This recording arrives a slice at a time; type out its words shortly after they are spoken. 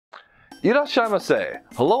Irashaimase!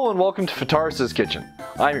 Hello and welcome to Fitaurus Kitchen.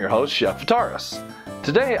 I'm your host, Chef Fitaurus.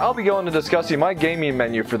 Today I'll be going and discussing my gaming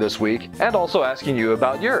menu for this week and also asking you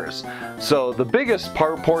about yours. So the biggest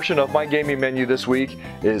portion of my gaming menu this week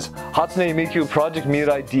is Hatsune Miku Project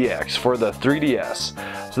Mirai DX for the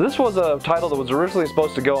 3DS. So this was a title that was originally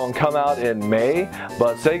supposed to go and come out in May,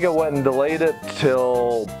 but Sega went and delayed it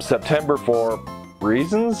till September for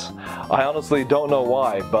reasons? I honestly don't know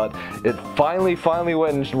why, but it finally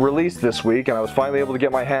went and released this week, and I was finally able to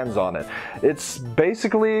get my hands on it. It's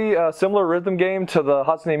basically a similar rhythm game to the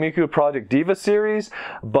Hatsune Miku Project Diva series,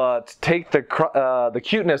 but take the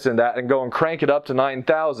cuteness in that and go and crank it up to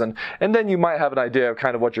 9,000, and then you might have an idea of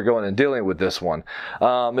kind of what you're going and dealing with this one.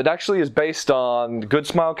 It actually is based on Good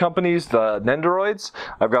Smile Company's the Nendoroids.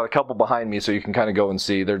 I've got a couple behind me so you can kind of go and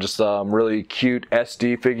see. They're just really cute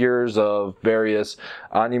SD figures of various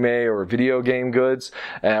anime or video game goods,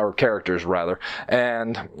 or characters rather.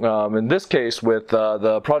 And in this case with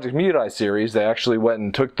the Project Mirai series, they actually went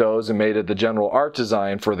and took those and made it the general art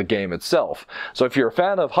design for the game itself. So if you're a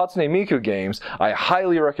fan of Hatsune Miku games, I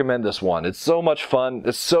highly recommend this one. It's so much fun,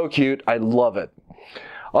 it's so cute, I love it.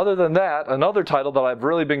 Other than that, another title that I've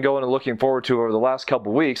really been going and looking forward to over the last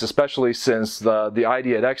couple weeks, especially since the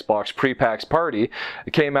ID at Xbox pre-PAX party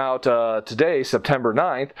came out today, September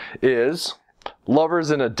 9th, is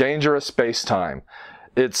Lovers in a Dangerous Space-Time.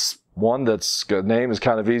 It's one that's name is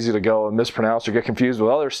kind of easy to go and mispronounce or get confused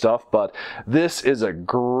with other stuff, but this is a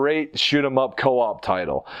great shoot-'em-up co-op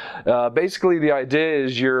title. Basically, the idea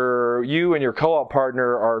is you and your co-op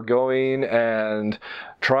partner are going and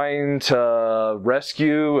trying to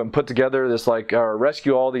rescue and put together this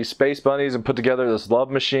rescue all these space bunnies and put together this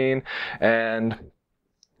love machine, and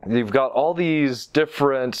you've got all these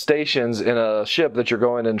different stations in a ship that you're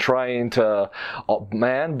going and trying to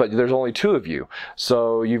man, but there's only two of you.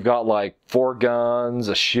 So you've got like 4 guns,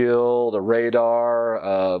 a shield, a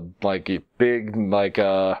radar, like a big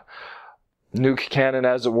nuke cannon,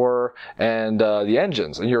 as it were, and the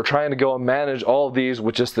engines, and you're trying to go and manage all of these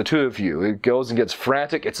with just the two of you. It goes and gets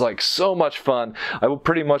frantic. It's like so much fun. I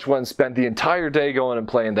pretty much went and spent the entire day going and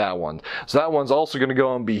playing that one. So that one's also going to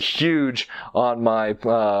go and be huge on my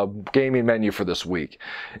gaming menu for this week.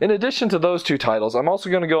 In addition to those two titles, I'm also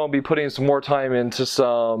going to go and be putting some more time into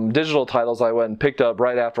some digital titles I went and picked up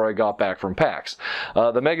right after I got back from PAX.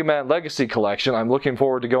 The Mega Man Legacy Collection, I'm looking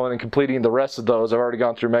forward to going and completing the rest of those. I've already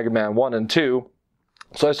gone through Mega Man 1 and 2.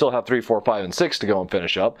 So I still have 3, 4, 5, and 6 to go and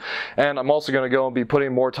finish up. And I'm also going to go and be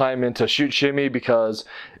putting more time into Shoot Shimmy because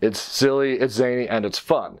it's silly, it's zany, and it's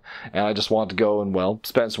fun. And I just want to go and, well,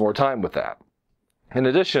 spend some more time with that. In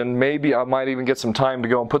addition, maybe I might even get some time to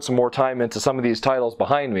go and put some more time into some of these titles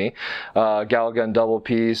behind me. Galagun Double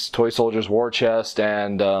Piece, Toy Soldiers War Chest,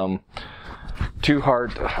 and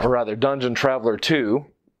Dungeon Traveler 2.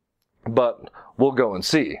 But we'll go and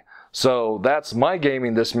see. So that's my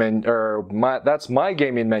gaming menu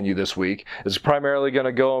this week. It's primarily going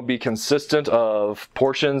to go and be consistent of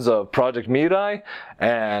portions of Project Mirai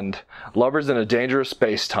and Lovers in a Dangerous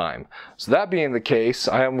Space-Time. So that being the case,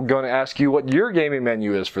 I am going to ask you what your gaming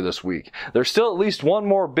menu is for this week. There's still at least one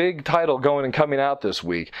more big title going and coming out this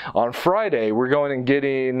week. On Friday, we're going and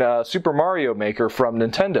getting Super Mario Maker from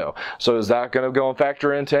Nintendo. So is that going to go and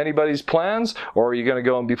factor into anybody's plans, or are you going to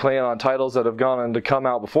go and be playing on titles that have gone and to come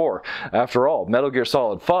out before? After all, Metal Gear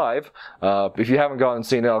Solid 5, if you haven't gone and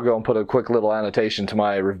seen it, I'll go and put a quick little annotation to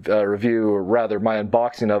my review, or rather my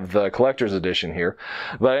unboxing of the collector's edition here.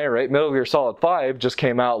 But at any rate, Metal Gear Solid 5 just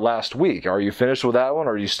came out last week. Are you finished with that one,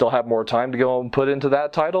 or do you still have more time to go and put into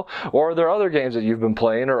that title? Or are there other games that you've been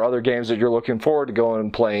playing, or other games that you're looking forward to going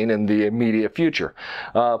and playing in the immediate future?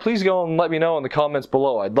 Please go and let me know in the comments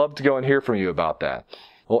below. I'd love to go and hear from you about that.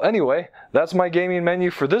 Well, anyway, that's my gaming menu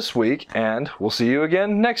for this week, and we'll see you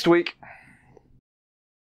again next week.